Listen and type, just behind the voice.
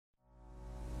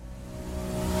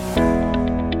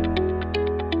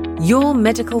Your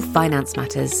Medical Finance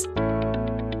Matters.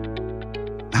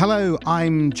 Hello,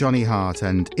 I'm Johnny Hart,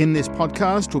 and in this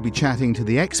podcast we'll be chatting to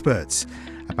the experts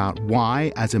about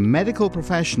why, as a medical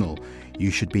professional,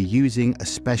 you should be using a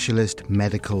specialist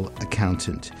medical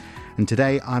accountant. And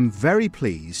today I'm very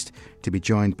pleased to be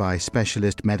joined by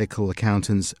specialist medical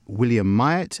accountants William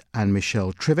Myatt and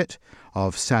Michelle Trivett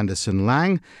of Sanderson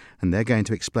Lang, and they're going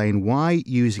to explain why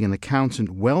using an accountant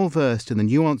well versed in the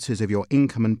nuances of your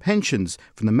income and pensions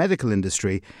from the medical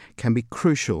industry can be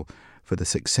crucial for the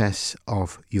success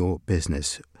of your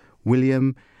business.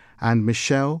 William and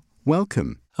Michelle,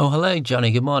 welcome. Oh, hello, Johnny.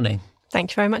 Good morning.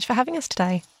 Thank you very much for having us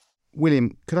today.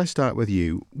 William, could I start with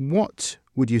you? What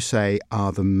would you say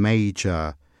are the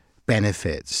major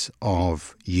benefits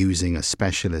of using a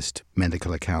specialist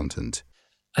medical accountant?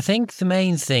 I think the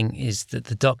main thing is that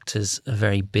the doctors are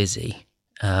very busy.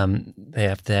 They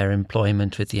have their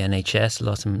employment with the NHS. A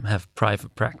lot of them have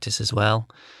private practice as well.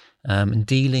 And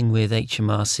dealing with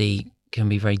HMRC can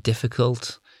be very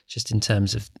difficult just in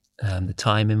terms of the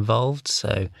time involved.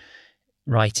 So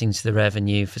writing to the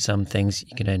revenue for some things,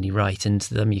 you can only write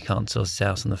into them. You can't sort it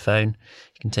out on the phone.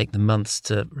 It can take them months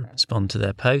to respond to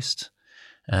their post.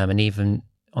 And even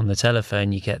on the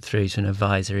telephone, you get through to an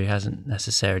advisor who hasn't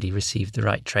necessarily received the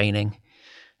right training.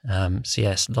 So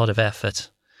yes, a lot of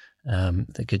effort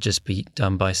that could just be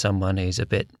done by someone who's a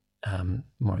bit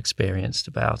more experienced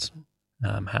about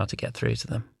how to get through to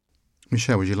them.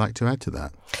 Michelle, would you like to add to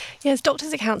that? Yes,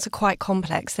 doctors' accounts are quite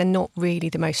complex. They're not really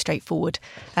the most straightforward.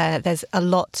 There's a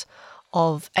lot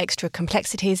of extra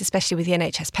complexities, especially with the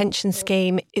NHS pension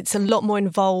scheme. It's a lot more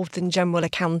involved than general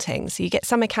accounting. So you get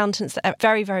some accountants that are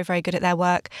very, very, very good at their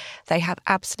work. They have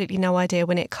absolutely no idea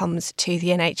when it comes to the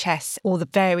NHS or the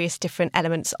various different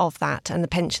elements of that and the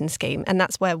pension scheme. And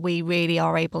that's where we really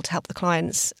are able to help the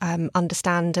clients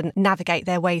understand and navigate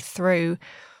their way through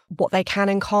what they can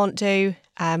and can't do.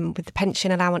 With the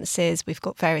pension allowances, we've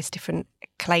got various different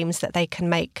claims that they can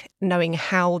make, knowing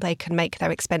how they can make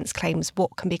their expense claims,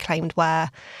 what can be claimed where.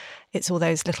 It's all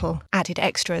those little added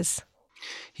extras.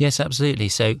 Yes, absolutely.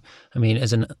 So, I mean,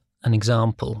 as an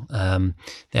example,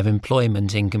 they have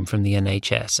employment income from the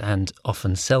NHS and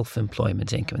often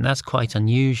self-employment income. And that's quite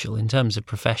unusual in terms of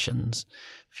professions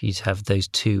for you to have those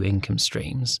two income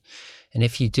streams. And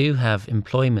if you do have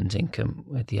employment income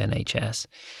with the NHS,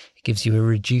 it gives you a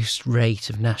reduced rate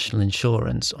of national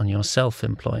insurance on your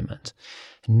self-employment.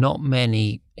 Not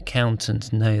many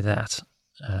accountants know that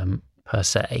per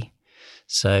se.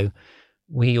 So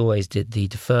we always did the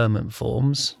deferment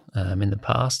forms in the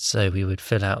past. So we would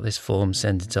fill out this form,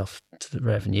 send it off to the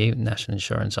Revenue, National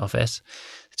Insurance Office.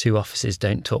 The two offices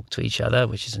don't talk to each other,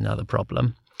 which is another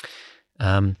problem.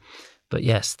 But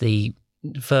yes, the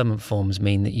deferment forms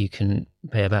mean that you can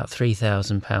pay about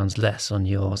 £3,000 less on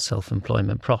your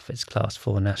self-employment profits, Class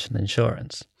 4 national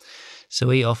insurance. So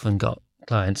we often got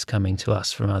clients coming to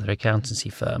us from other accountancy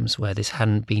firms where this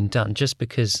hadn't been done, just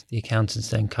because the accountants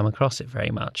don't come across it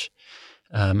very much.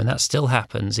 And that still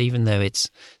happens, even though it's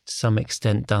to some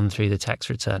extent done through the tax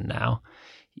return now.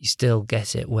 You still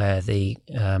get it where the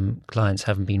clients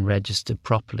haven't been registered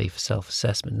properly for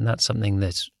self-assessment. And that's something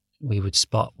that we would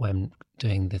spot when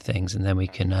doing the things, and then we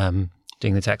can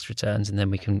doing the tax returns, and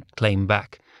then we can claim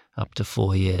back up to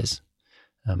 4 years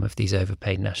of these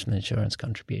overpaid national insurance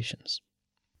contributions.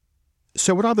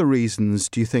 So what other reasons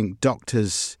do you think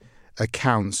doctors'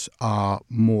 accounts are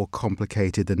more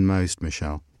complicated than most,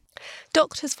 Michelle?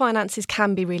 Doctors' finances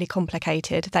can be really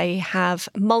complicated. They have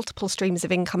multiple streams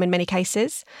of income in many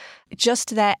cases.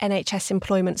 Just their NHS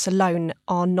employments alone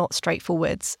are not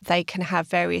straightforward. They can have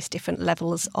various different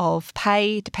levels of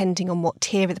pay depending on what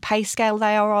tier of the pay scale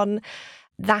they are on.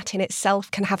 That in itself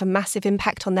can have a massive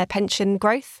impact on their pension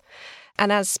growth.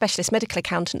 And as specialist medical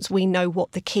accountants, we know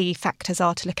what the key factors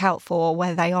are to look out for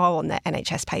where they are on their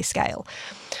NHS pay scale.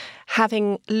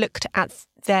 Having looked at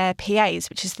their PAs,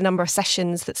 which is the number of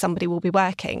sessions that somebody will be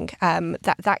working,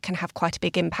 that can have quite a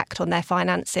big impact on their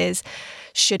finances.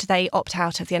 Should they opt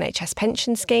out of the NHS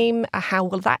pension scheme, how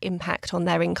will that impact on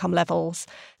their income levels?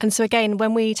 And so again,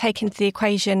 when we take into the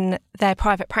equation their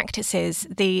private practices,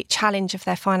 the challenge of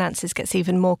their finances gets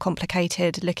even more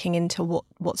complicated, looking into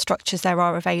what structures there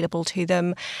are available to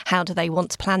them, how do they want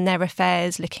to plan their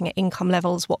affairs, looking at income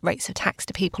levels, what rates of tax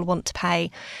do people want to pay,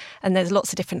 and there's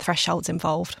lots of different thresholds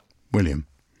involved. William?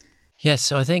 Yes,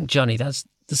 so I think, Johnny, that's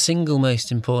the single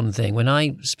most important thing. When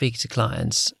I speak to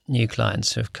clients, new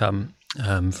clients who have come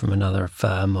from another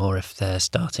firm, or if they're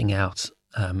starting out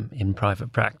in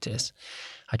private practice,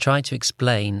 I try to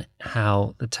explain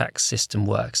how the tax system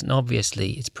works. And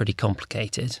obviously, it's pretty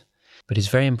complicated, but it's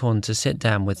very important to sit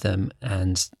down with them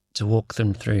and to walk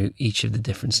them through each of the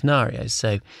different scenarios.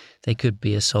 So they could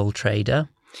be a sole trader,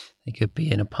 they could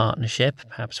be in a partnership,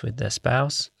 perhaps with their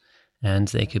spouse, and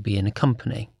they could be in a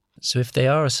company. So if they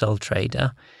are a sole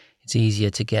trader, it's easier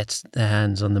to get their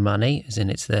hands on the money, as in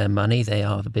it's their money, they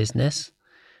are the business.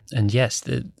 And yes,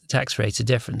 the tax rates are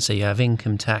different. So you have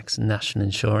income tax and national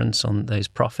insurance on those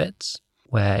profits,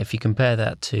 where if you compare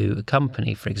that to a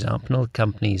company, for example, a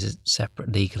company is a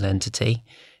separate legal entity,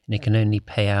 and it can only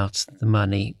pay out the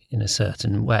money in a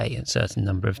certain way, a certain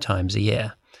number of times a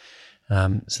year.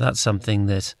 So that's something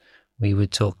that we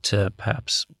would talk to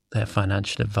perhaps their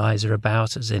financial advisor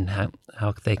about, as in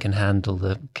how they can handle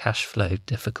the cash flow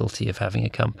difficulty of having a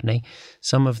company.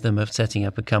 Some of them are setting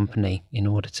up a company in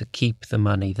order to keep the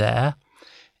money there,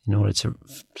 in order to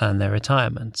plan their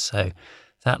retirement. So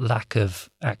that lack of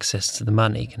access to the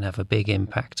money can have a big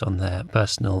impact on their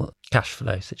personal cash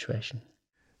flow situation.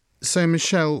 So,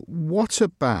 Michelle, what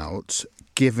about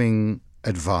giving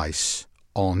advice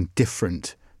on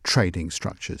different trading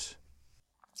structures?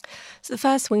 So the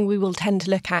first thing we will tend to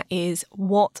look at is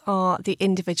what are the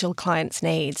individual client's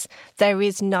needs. There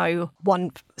is no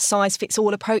one size fits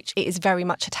all approach. It is very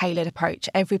much a tailored approach.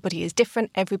 Everybody is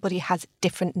different. Everybody has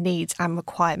different needs and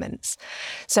requirements.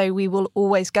 So we will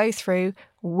always go through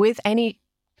with any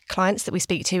clients that we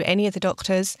speak to, any of the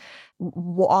doctors,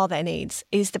 what are their needs?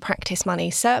 Is the practice money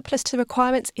surplus to the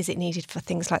requirements? Is it needed for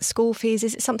things like school fees?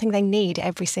 Is it something they need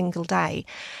every single day?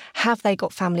 Have they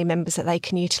got family members that they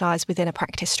can utilise within a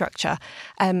practice structure?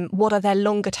 What are their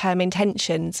longer term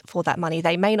intentions for that money?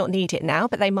 They may not need it now,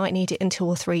 but they might need it in 2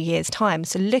 or 3 years' time.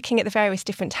 So looking at the various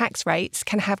different tax rates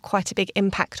can have quite a big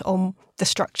impact on the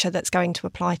structure that's going to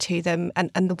apply to them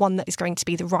and the one that is going to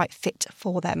be the right fit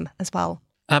for them as well.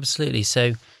 Absolutely.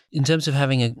 So in terms of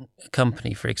having a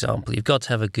company, for example, you've got to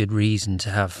have a good reason to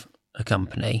have a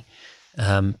company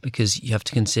because you have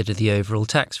to consider the overall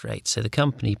tax rate. So the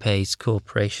company pays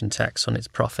corporation tax on its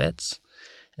profits.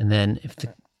 And then if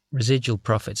the residual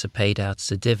profits are paid out as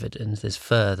a dividend, there's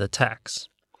further tax.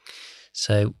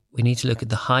 So we need to look at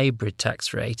the hybrid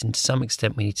tax rate, and to some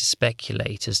extent we need to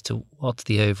speculate as to what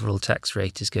the overall tax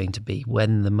rate is going to be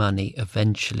when the money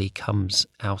eventually comes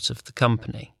out of the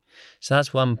company. So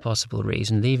that's one possible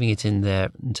reason, leaving it in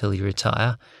there until you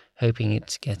retire, hoping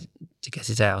to get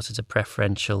it out as a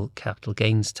preferential capital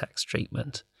gains tax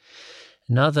treatment.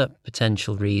 Another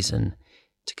potential reason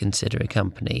to consider a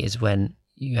company is when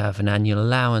you have an annual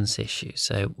allowance issue.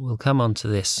 So we'll come on to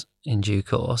this in due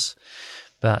course,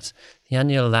 but the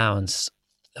annual allowance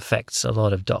affects a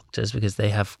lot of doctors because they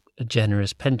have a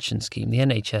generous pension scheme. The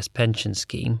NHS pension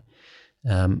scheme,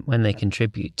 when they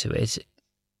contribute to it,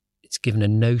 it's given a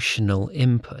notional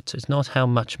input. So it's not how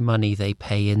much money they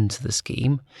pay into the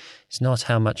scheme. It's not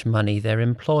how much money their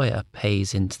employer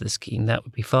pays into the scheme. That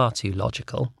would be far too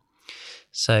logical.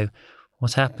 So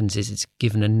what happens is it's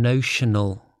given a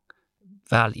notional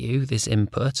value, this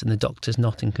input, and the doctor's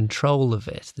not in control of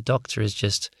it. The doctor is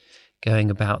just going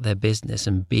about their business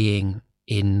and being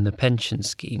in the pension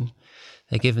scheme.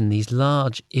 They're given these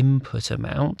large input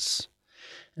amounts.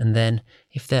 And then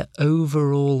if their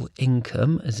overall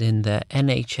income, as in their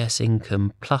NHS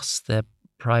income plus their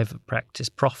private practice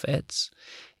profits,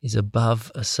 is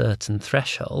above a certain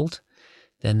threshold,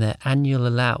 then their annual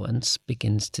allowance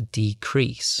begins to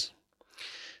decrease.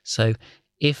 So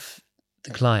if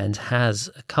the client has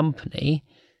a company,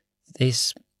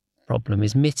 this problem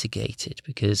is mitigated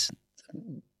because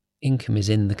income is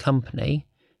in the company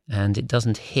and it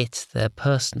doesn't hit their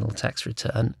personal tax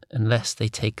return unless they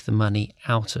take the money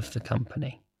out of the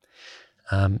company.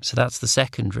 So that's the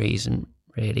second reason,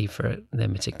 really, for a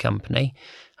limited company.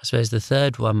 I suppose the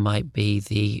third one might be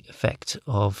the effect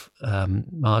of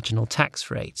marginal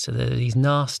tax rates. So there are these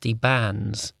nasty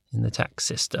bands in the tax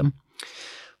system.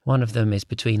 One of them is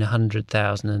between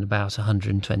 100,000 and about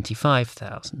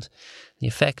 125,000. The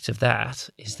effect of that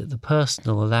is that the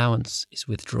personal allowance is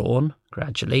withdrawn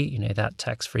gradually, that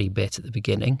tax-free bit at the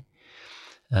beginning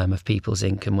of people's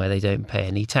income where they don't pay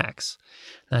any tax.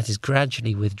 That is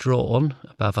gradually withdrawn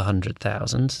above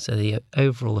 100,000. So the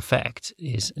overall effect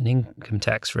is an income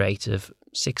tax rate of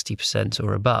 60%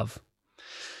 or above.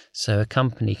 So a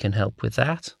company can help with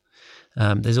that.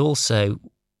 There's also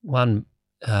one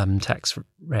tax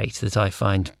rate that I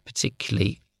find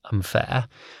particularly unfair,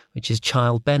 which is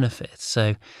child benefits.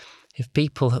 So if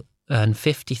people earn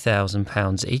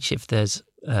 £50,000 each, if there's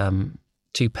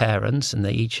two parents and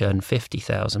they each earn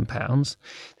 £50,000,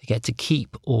 they get to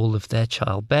keep all of their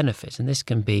child benefit. And this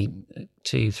can be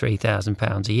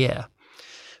 £2,000-3,000 a year.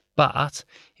 But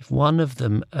if one of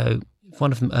them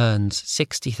earns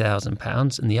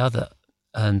 £60,000 and the other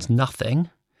earns nothing,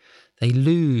 they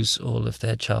lose all of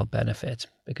their child benefit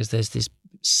because there's this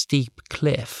steep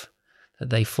cliff that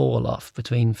they fall off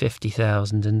between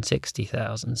 50,000 and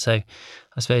 60,000. So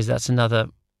I suppose that's another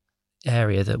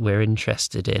area that we're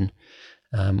interested in,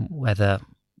 whether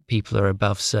people are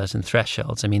above certain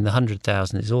thresholds. I mean, the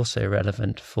 100,000 is also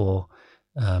relevant for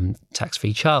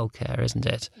tax-free childcare, isn't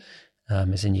it?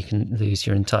 As in you can lose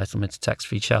your entitlement to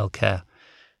tax-free childcare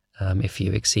if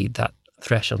you exceed that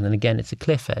threshold. And again, it's a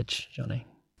cliff edge, Johnny.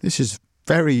 This is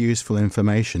very useful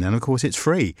information, and of course it's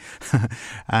free,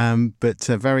 but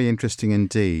very interesting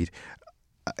indeed.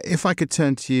 If I could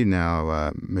turn to you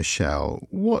now, Michelle,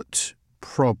 what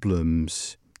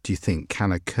problems do you think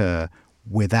can occur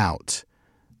without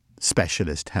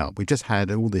specialist help? We've just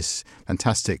had all this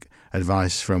fantastic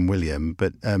advice from William,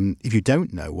 but if you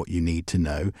don't know what you need to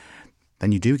know,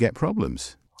 then you do get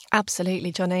problems.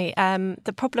 Absolutely, Johnny.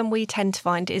 The problem we tend to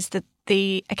find is that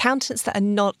the accountants that are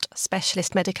not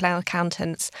specialist medical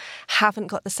accountants haven't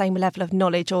got the same level of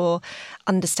knowledge or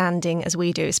understanding as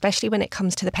we do, especially when it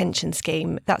comes to the pension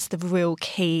scheme. That's the real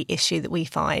key issue that we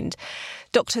find.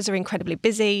 Doctors are incredibly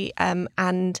busy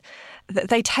and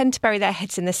they tend to bury their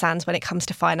heads in the sands when it comes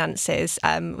to finances.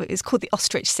 It's called the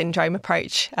ostrich syndrome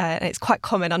approach. And it's quite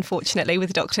common, unfortunately,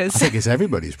 with doctors. I think it's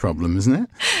everybody's problem, isn't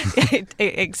it?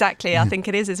 Exactly. I think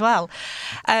it is as well.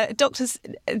 Doctors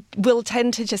will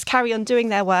tend to just carry on doing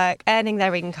their work, earning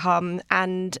their income,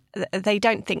 and they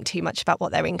don't think too much about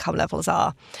what their income levels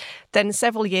are. Then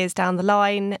several years down the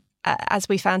line, as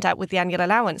we found out with the annual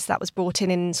allowance, that was brought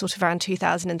in sort of around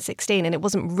 2016. And it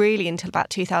wasn't really until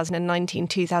about 2019,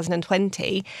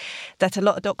 2020 that a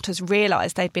lot of doctors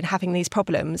realised they'd been having these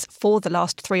problems for the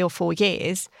last 3 or 4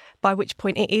 years, by which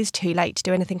point it is too late to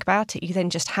do anything about it. You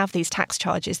then just have these tax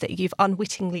charges that you've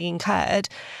unwittingly incurred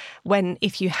when,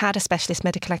 if you had a specialist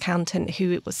medical accountant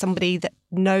who was somebody that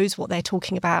knows what they're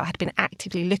talking about, had been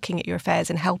actively looking at your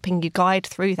affairs and helping you guide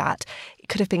through that, it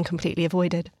could have been completely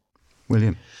avoided.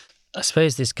 William? I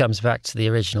suppose this comes back to the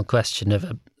original question of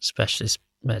a specialist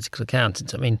medical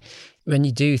accountant. I mean, when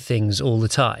you do things all the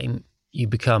time, you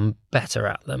become better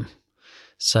at them.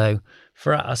 So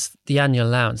for us, the annual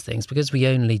allowance things, because we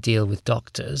only deal with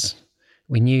doctors,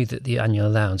 we knew that the annual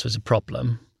allowance was a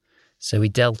problem. So we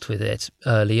dealt with it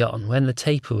early on. When the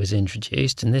taper was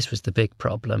introduced, and this was the big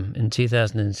problem, in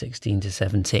 2016 to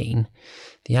 17,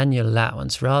 the annual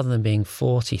allowance, rather than being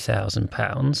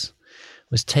 £40,000,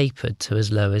 was tapered to as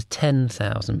low as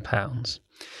 £10,000.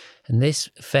 And this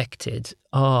affected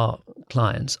our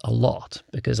clients a lot,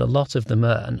 because a lot of them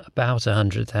earn about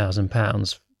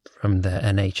 £100,000 from their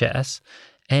NHS.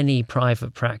 Any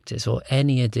private practice or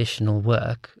any additional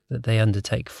work that they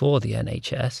undertake for the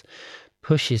NHS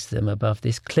pushes them above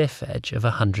this cliff edge of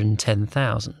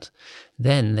 110,000.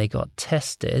 Then they got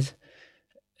tested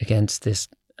against this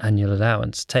annual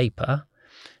allowance taper,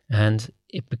 and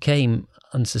it became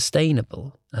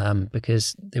unsustainable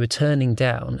because they were turning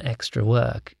down extra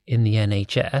work in the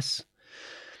NHS,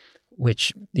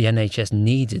 which the NHS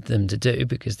needed them to do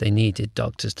because they needed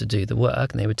doctors to do the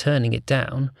work, and they were turning it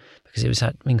down because it was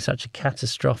having such a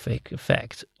catastrophic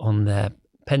effect on their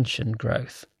pension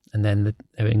growth, and then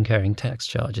they were incurring tax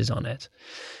charges on it.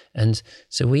 And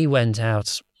so we went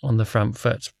out on the front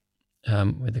foot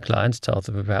with the clients, told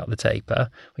them about the taper.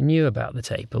 We knew about the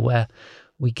taper, where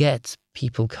we get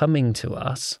people coming to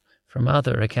us from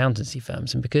other accountancy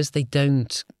firms, and because they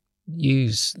don't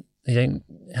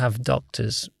have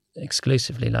doctors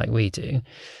exclusively like we do,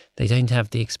 they don't have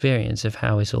the experience of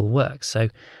how it all works. So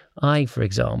I, for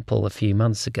example, a few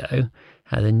months ago,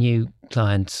 had a new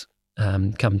client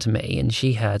come to me, and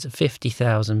she had a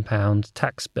 £50,000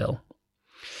 tax bill.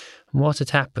 And what had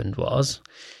happened was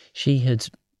she had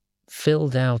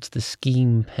filled out the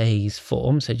scheme pays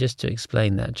form. So just to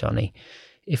explain that, Johnny,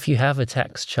 if you have a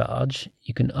tax charge,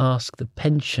 you can ask the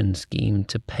pension scheme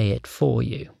to pay it for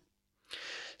you.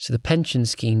 So the pension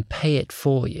scheme pay it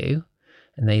for you,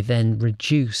 and they then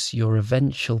reduce your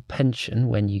eventual pension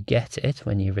when you get it,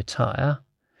 when you retire,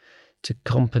 to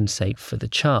compensate for the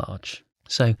charge.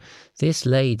 So this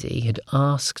lady had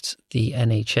asked the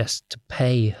NHS to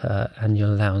pay her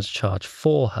annual allowance charge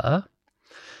for her,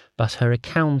 but her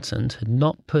accountant had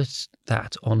not put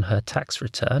that on her tax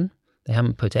return. They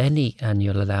hadn't put any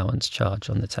annual allowance charge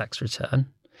on the tax return,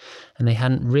 and they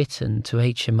hadn't written to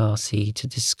HMRC to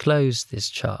disclose this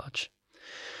charge.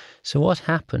 So what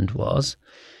happened was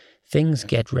things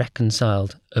get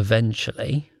reconciled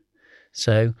eventually.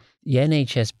 So the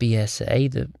NHS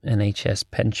BSA, the NHS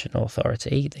Pension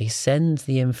Authority, they send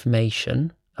the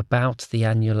information about the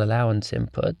annual allowance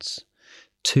inputs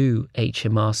to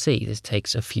HMRC. This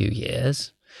takes a few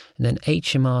years. And then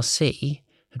HMRC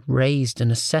had raised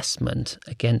an assessment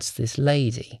against this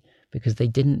lady because they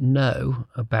didn't know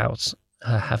about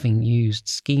her having used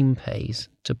scheme pays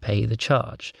to pay the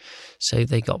charge. So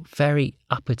they got very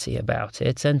uppity about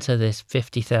it, sent her this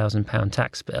 £50,000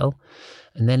 tax bill,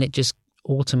 and then it just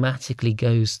automatically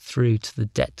goes through to the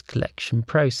debt collection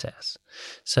process.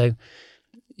 So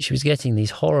she was getting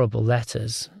these horrible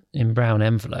letters in brown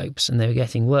envelopes, and they were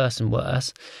getting worse and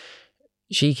worse.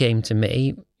 She came to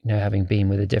me, having been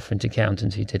with a different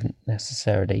accountant who didn't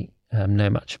necessarily know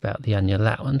much about the annual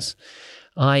allowance.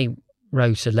 I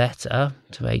wrote a letter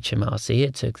to HMRC.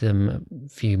 It took them a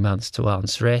few months to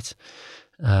answer it.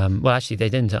 Well, actually, they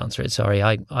didn't answer it, sorry.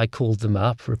 I called them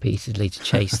up repeatedly to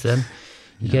chase them.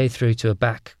 You go through to a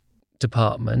back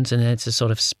department, and then it's a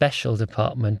sort of special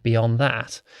department beyond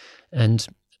that. And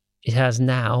it has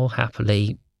now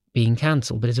happily been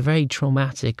cancelled, but it's a very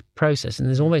traumatic process. And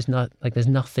there's almost there's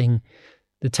nothing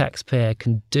the taxpayer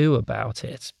can do about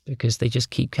it because they just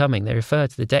keep coming. They refer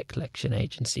to the debt collection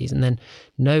agencies, and then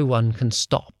no one can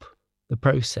stop the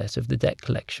process of the debt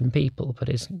collection people, but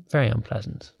it's very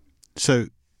unpleasant. So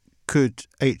could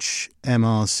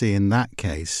HMRC in that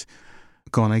case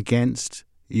gone against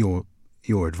your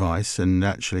advice and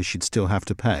actually she'd still have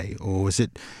to pay? Or was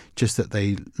it just that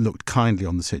they looked kindly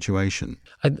on the situation?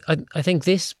 I think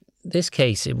this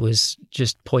case, it was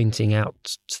just pointing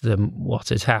out to them what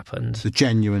had happened. The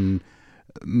genuine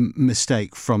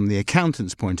mistake from the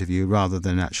accountant's point of view rather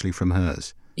than actually from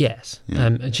hers. Yes. Yeah.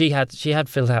 And she had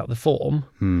filled out the form,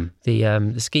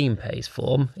 the scheme pays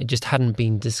form. It just hadn't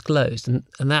been disclosed. And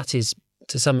that is,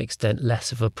 to some extent,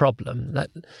 less of a problem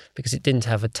because it didn't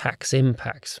have a tax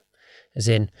impact, as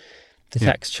in the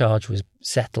tax charge was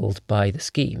settled by the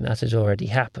scheme. That had already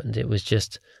happened. It was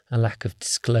just a lack of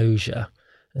disclosure.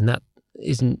 And that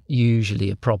isn't usually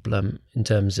a problem in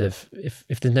terms of if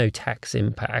there's no tax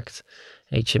impact,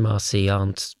 HMRC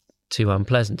aren't too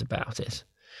unpleasant about it.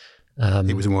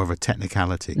 It was more of a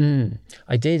technicality.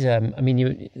 I did. You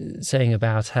were saying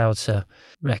about how to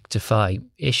rectify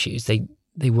issues.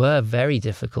 They were very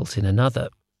difficult in another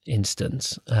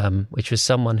instance, which was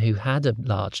someone who had a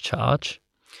large charge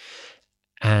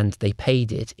and they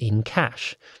paid it in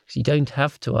cash. So you don't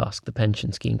have to ask the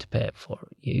pension scheme to pay it for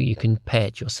you. You can pay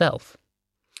it yourself.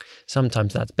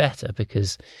 Sometimes that's better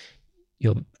because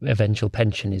your eventual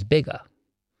pension is bigger.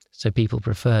 So people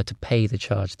prefer to pay the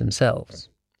charge themselves.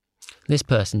 This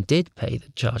person did pay the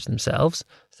charge themselves,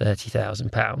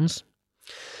 £30,000.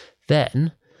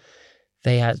 Then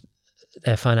they had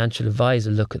their financial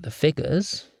advisor look at the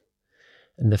figures,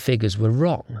 and the figures were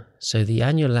wrong. So the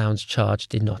annual allowance charge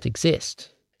did not exist.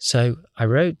 So I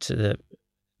wrote to the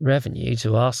Revenue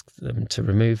to ask them to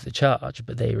remove the charge,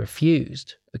 but they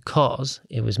refused because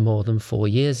it was more than 4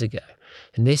 years ago.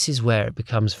 And this is where it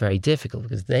becomes very difficult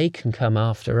because they can come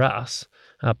after us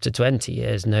up to 20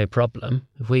 years, no problem,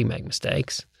 if we make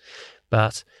mistakes.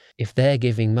 But if they're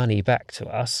giving money back to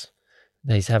us,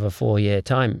 they have a 4-year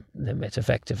time limit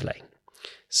effectively.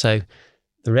 So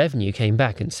the Revenue came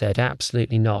back and said,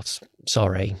 absolutely not,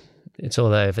 sorry, it's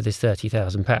all over, this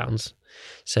 £30,000.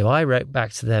 So I wrote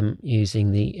back to them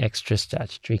using the extra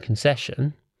statutory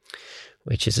concession,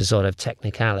 which is a sort of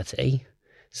technicality,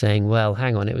 saying, well,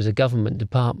 hang on, it was a government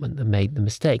department that made the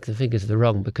mistake. The figures are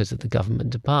wrong because of the government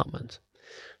department.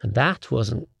 And that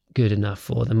wasn't good enough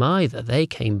for them either. They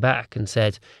came back and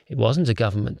said it wasn't a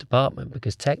government department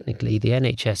because technically the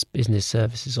NHS Business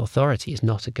Services Authority is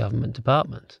not a government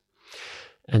department.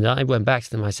 And I went back to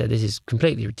them, I said, this is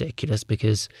completely ridiculous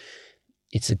because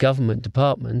it's a government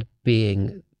department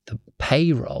being the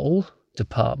payroll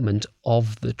department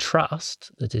of the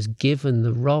trust that has given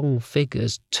the wrong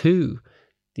figures to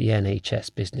the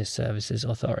NHS Business Services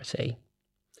Authority.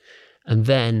 And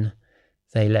then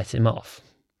they let him off.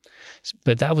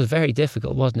 But that was very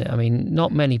difficult, wasn't it? I mean,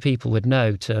 not many people would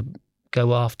know to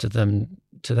go after them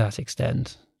to that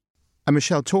extent. And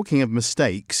Michelle, talking of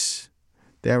mistakes,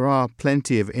 there are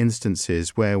plenty of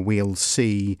instances where we'll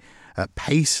see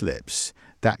pay slips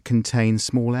that contain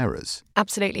small errors.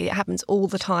 Absolutely. It happens all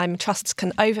the time. Trusts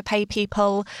can overpay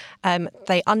people,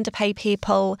 they underpay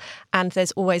people, and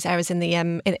there's always errors in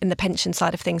the pension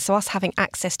side of things. So us having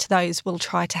access to those will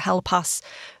try to help us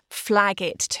flag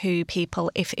it to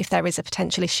people if there is a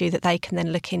potential issue that they can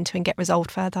then look into and get resolved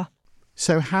further.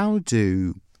 So how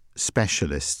do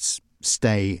specialists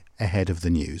stay ahead of the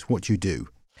news? What do you do?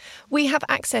 We have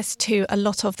access to a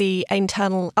lot of the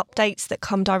internal updates that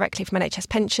come directly from NHS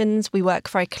Pensions. We work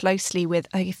very closely with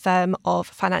a firm of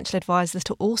financial advisors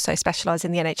that also specialise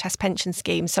in the NHS pension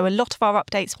scheme. So a lot of our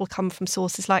updates will come from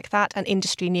sources like that and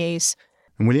industry news.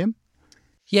 And William?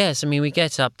 Yes, I mean, we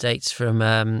get updates from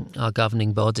our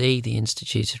governing body, the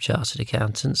Institute of Chartered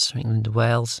Accountants, England and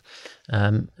Wales,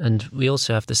 and we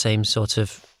also have the same sort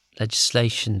of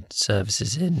legislation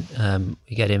services in.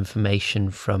 We get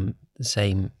information from the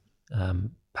same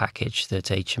package that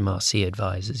HMRC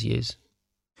advisors use.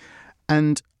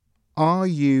 And are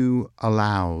you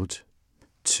allowed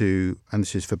to, and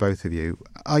this is for both of you,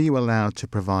 are you allowed to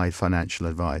provide financial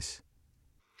advice?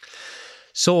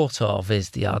 Sort of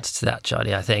is the answer to that,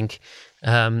 Johnny, I think.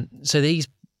 So these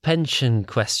pension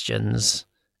questions,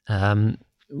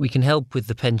 we can help with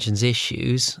the pensions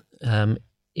issues.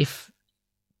 If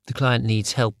the client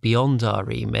needs help beyond our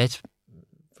remit,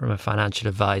 from a financial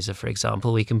advisor, for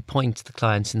example, we can point the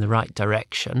clients in the right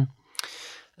direction.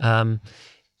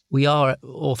 We are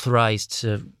authorised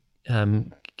to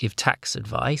give tax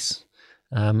advice.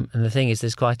 And the thing is,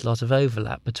 there's quite a lot of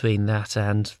overlap between that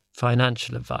and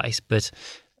financial advice. But,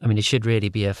 I mean, it should really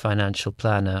be a financial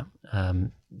planner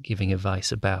giving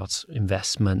advice about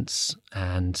investments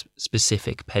and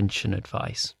specific pension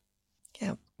advice.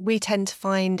 Yeah. We tend to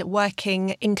find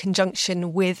working in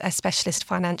conjunction with a specialist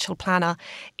financial planner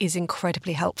is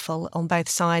incredibly helpful on both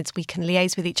sides. We can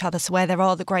liaise with each other. So where there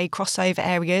are the grey crossover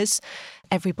areas,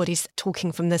 everybody's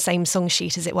talking from the same song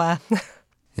sheet, as it were.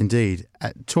 Indeed.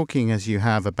 Talking as you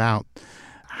have about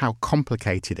how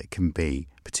complicated it can be,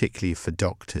 particularly for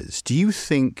doctors, do you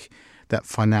think that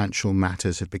financial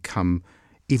matters have become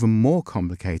even more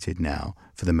complicated now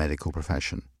for the medical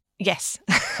profession? Yes.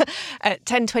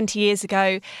 10, 20 years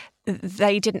ago,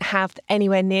 they didn't have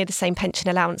anywhere near the same pension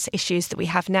allowance issues that we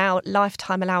have now.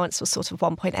 Lifetime allowance was sort of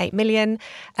 1.8 million.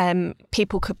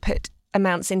 People could put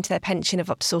amounts into their pension of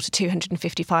up to sort of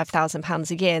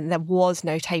 £255,000 a year, and there was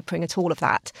no tapering at all of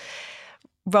that.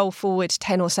 Roll forward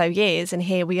 10 or so years, and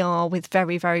here we are with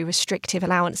very, very restrictive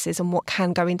allowances on what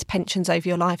can go into pensions over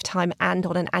your lifetime and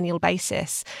on an annual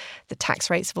basis. The tax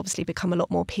rates have obviously become a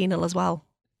lot more penal as well.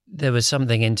 There was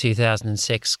something in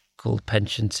 2006 called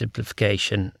pension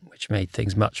simplification, which made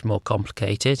things much more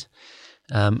complicated.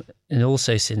 And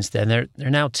also since then, there are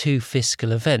now 2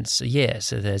 fiscal events a year.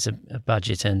 So there's a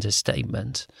budget and a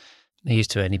statement. There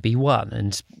used to only be one,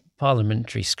 and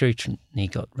parliamentary scrutiny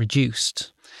got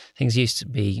reduced. Things used to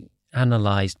be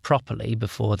analysed properly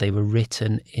before they were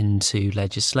written into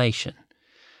legislation.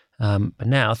 But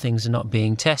now things are not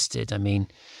being tested. I mean,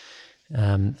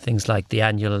 things like the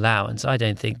annual allowance. I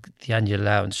don't think the annual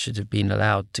allowance should have been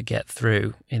allowed to get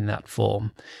through in that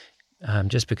form,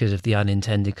 just because of the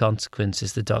unintended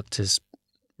consequences, the doctors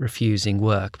refusing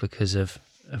work because of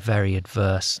a very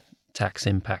adverse tax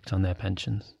impact on their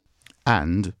pensions.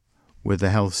 And with the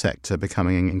health sector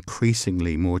becoming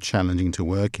increasingly more challenging to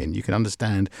work in, you can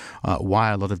understand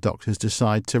why a lot of doctors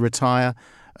decide to retire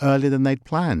earlier than they'd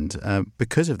planned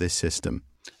because of this system.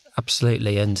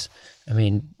 Absolutely. And I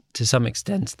mean, to some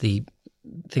extent, the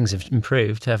things have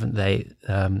improved, haven't they?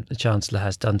 The Chancellor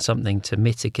has done something to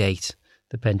mitigate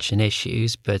the pension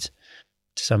issues, but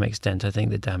to some extent, I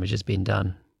think the damage has been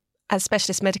done. As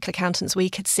specialist medical accountants, we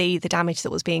could see the damage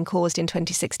that was being caused in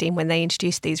 2016 when they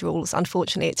introduced these rules.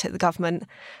 Unfortunately, it took the government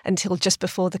until just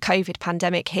before the COVID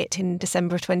pandemic hit in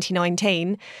December of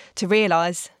 2019 to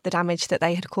realise the damage that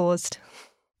they had caused.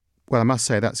 Well, I must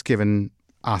say that's given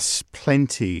us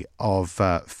plenty of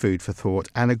food for thought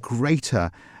and a greater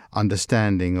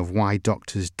understanding of why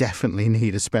doctors definitely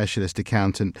need a specialist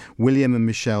accountant. William and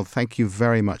Michelle, thank you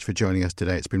very much for joining us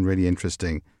today. It's been really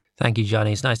interesting. Thank you,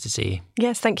 Johnny. It's nice to see you.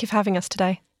 Yes, thank you for having us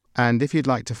today. And if you'd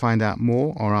like to find out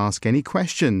more or ask any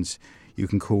questions, you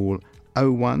can call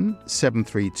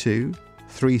 01732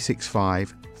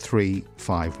 365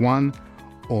 351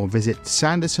 or visit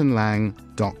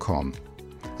sandersonlang.com.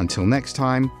 Until next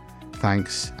time,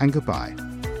 thanks and goodbye.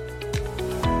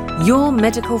 Your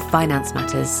Medical Finance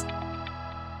Matters.